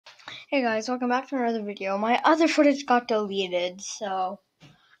Hey guys, welcome back to another video. My other footage got deleted, so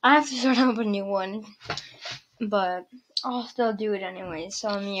I have to start up a new one, but I'll still do it anyway.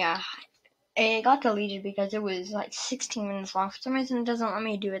 So yeah, it got deleted because it was like 16 minutes long. For some reason it doesn't let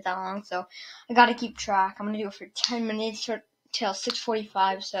me do it that long, so I gotta keep track. I'm gonna do it for 10 minutes till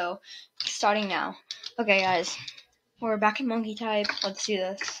 6:45, so starting now. Okay guys, we're back in monkey type. Let's do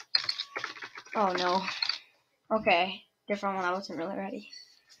this. Oh no. Okay, different one. I wasn't really ready.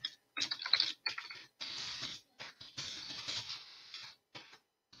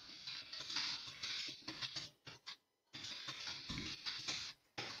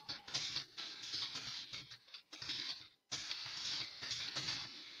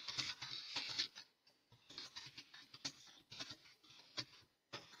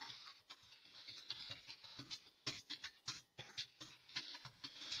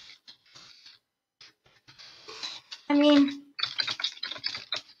 I mean,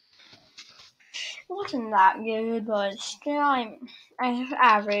 it wasn't that good, but still, I have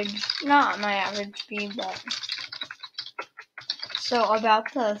average, not my average speed, but. So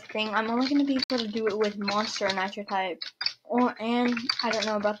about the thing, I'm only gonna be able to do it with monster and nitro type, and I don't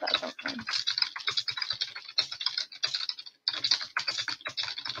know about the other one.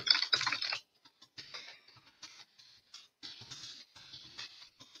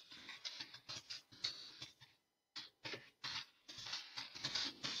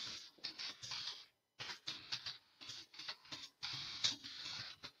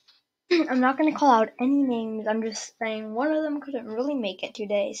 I'm not gonna call out any names. I'm just saying one of them couldn't really make it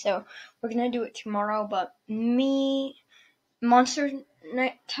today, so we're gonna do it tomorrow. But me, monster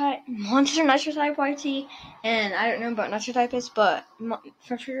nitro type YT, and I don't know about nitro typist, but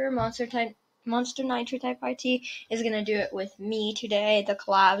for sure monster nitro type YT is gonna do it with me today, the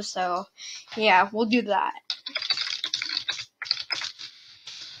collab. So yeah, we'll do that.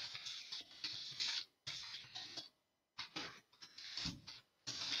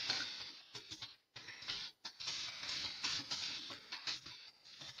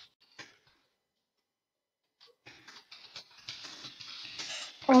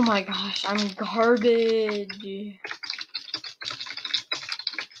 Oh my gosh, I'm garbage.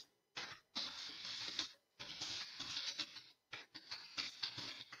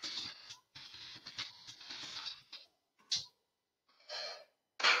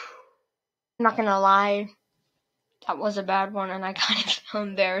 I'm not gonna lie, that was a bad one and I kind of feel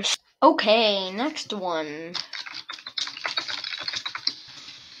embarrassed. Okay, next one.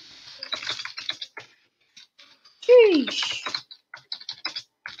 Sheesh.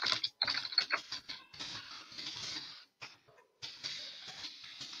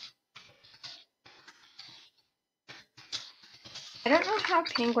 I don't know how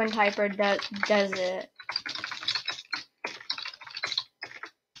Penguin Typer does it.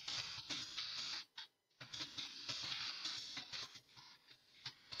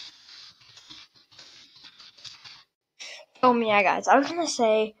 Oh yeah, guys, I was gonna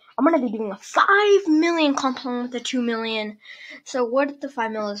say I'm gonna be doing a 5 million compound with the 2 million. So what the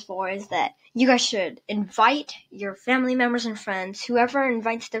 5 million is for is that you guys should invite your family members and friends. Whoever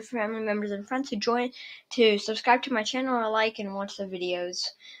invites their family members and friends to subscribe to my channel or like and watch the videos,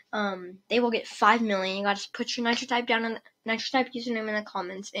 they will get 5 million. You gotta put your nitro type down in the nitro type username in the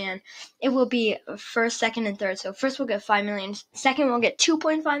comments, and it will be first, second, and third. So first we'll get 5 million, second we'll get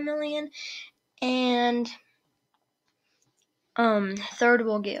 2.5 million, and third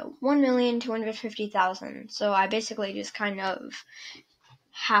will get 1,250,000. So I basically just kind of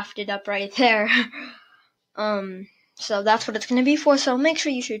halved it up right there. So that's what it's gonna be for. So make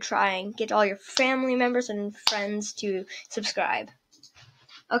sure you should try and get all your family members and friends to subscribe.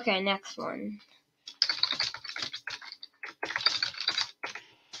 Okay, next one.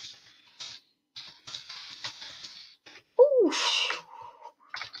 Oof.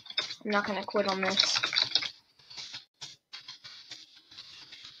 I'm not gonna quit on this.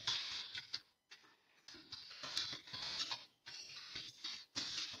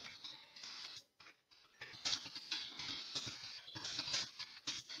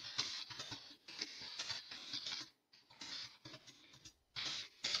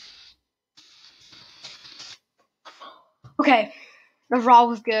 Okay, the raw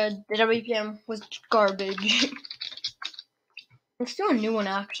was good. The WPM was garbage. Let's do a new one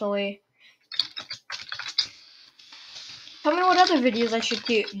actually. Tell me what other videos I should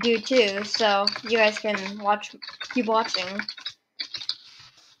do too, so you guys can keep watching.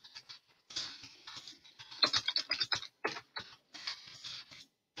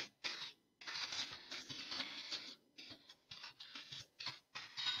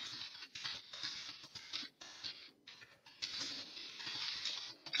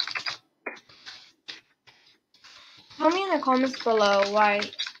 tell me in the comments below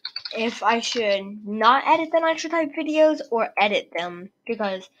if I should not edit the Nitro type videos or edit them,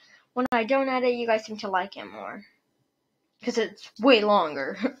 because when I don't edit, you guys seem to like it more because it's way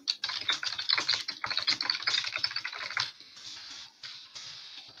longer.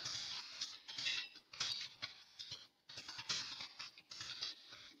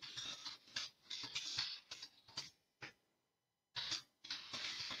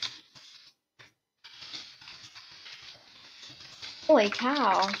 Holy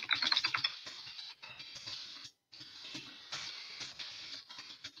cow.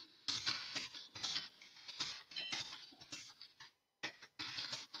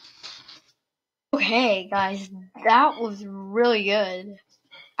 Okay, guys, that was really good.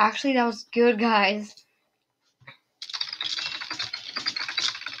 Actually, that was good, guys.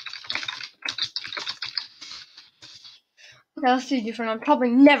 That was too different. I'm probably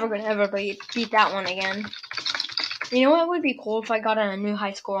never gonna ever beat that one again. You know what would be cool if I got a new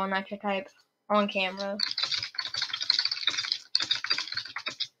high score on Nitro type on camera?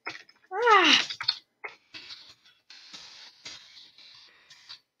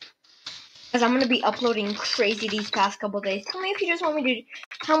 Because I'm going to be uploading crazy these past couple days. Tell me if you just want me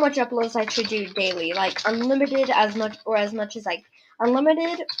to, how much uploads I should do daily. Like, unlimited as much as like,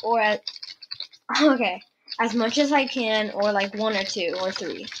 unlimited or okay, as much as I can, or like 1 or 2 or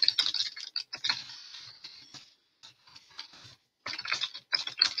 3.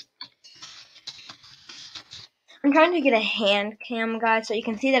 I'm trying to get a hand cam, guys, so you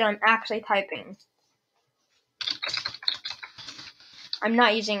can see that I'm actually typing.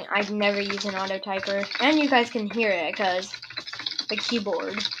 I've never used an auto typer, and you guys can hear it because the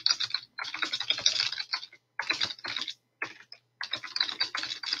keyboard.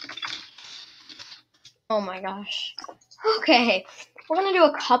 Oh my gosh. Okay, we're gonna do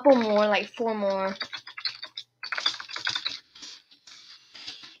a couple more, like 4 more.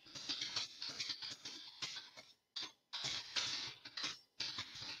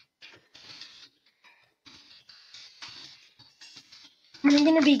 I'm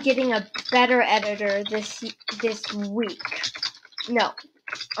gonna be getting a better editor this week. No,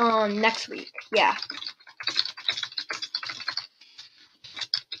 next week. Yeah.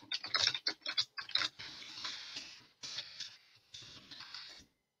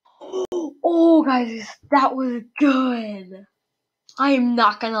 Oh, guys, that was good. I am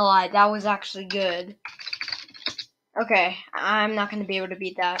not gonna lie, that was actually good. Okay, I'm not gonna be able to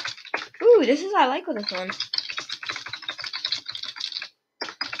beat that. Ooh, I like this one.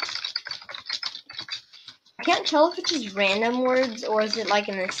 I can't tell if it's just random words or is it like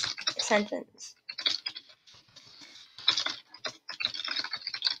in this sentence.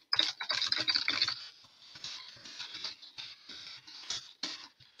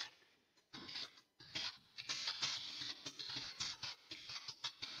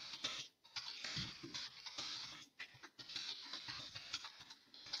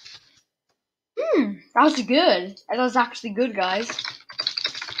 That was good. That was actually good, guys.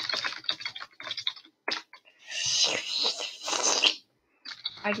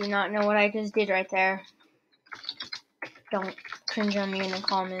 I do not know what I just did right there. Don't cringe on me in the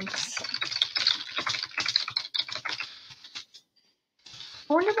comments.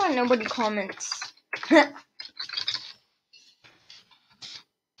 I wonder why nobody comments.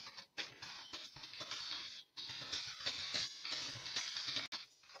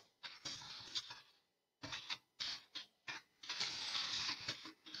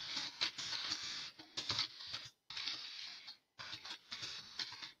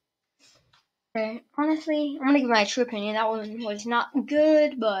 Okay, honestly, I'm gonna give my true opinion. That one was not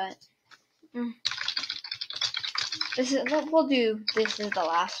good, but this is the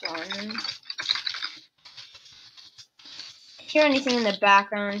last one. If you hear anything in the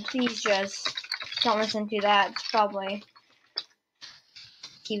background, please just don't listen to that. It's probably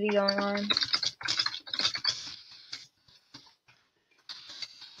TV going on.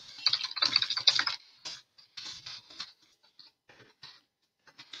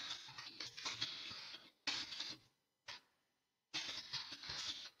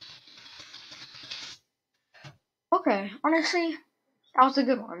 Okay, honestly, that was a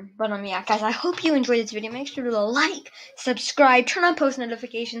good one. But yeah, guys, I hope you enjoyed this video. Make sure to like, subscribe, turn on post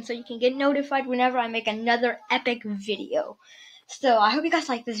notifications so you can get notified whenever I make another epic video. So I hope you guys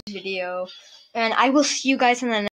like this video, and I will see you guys in the next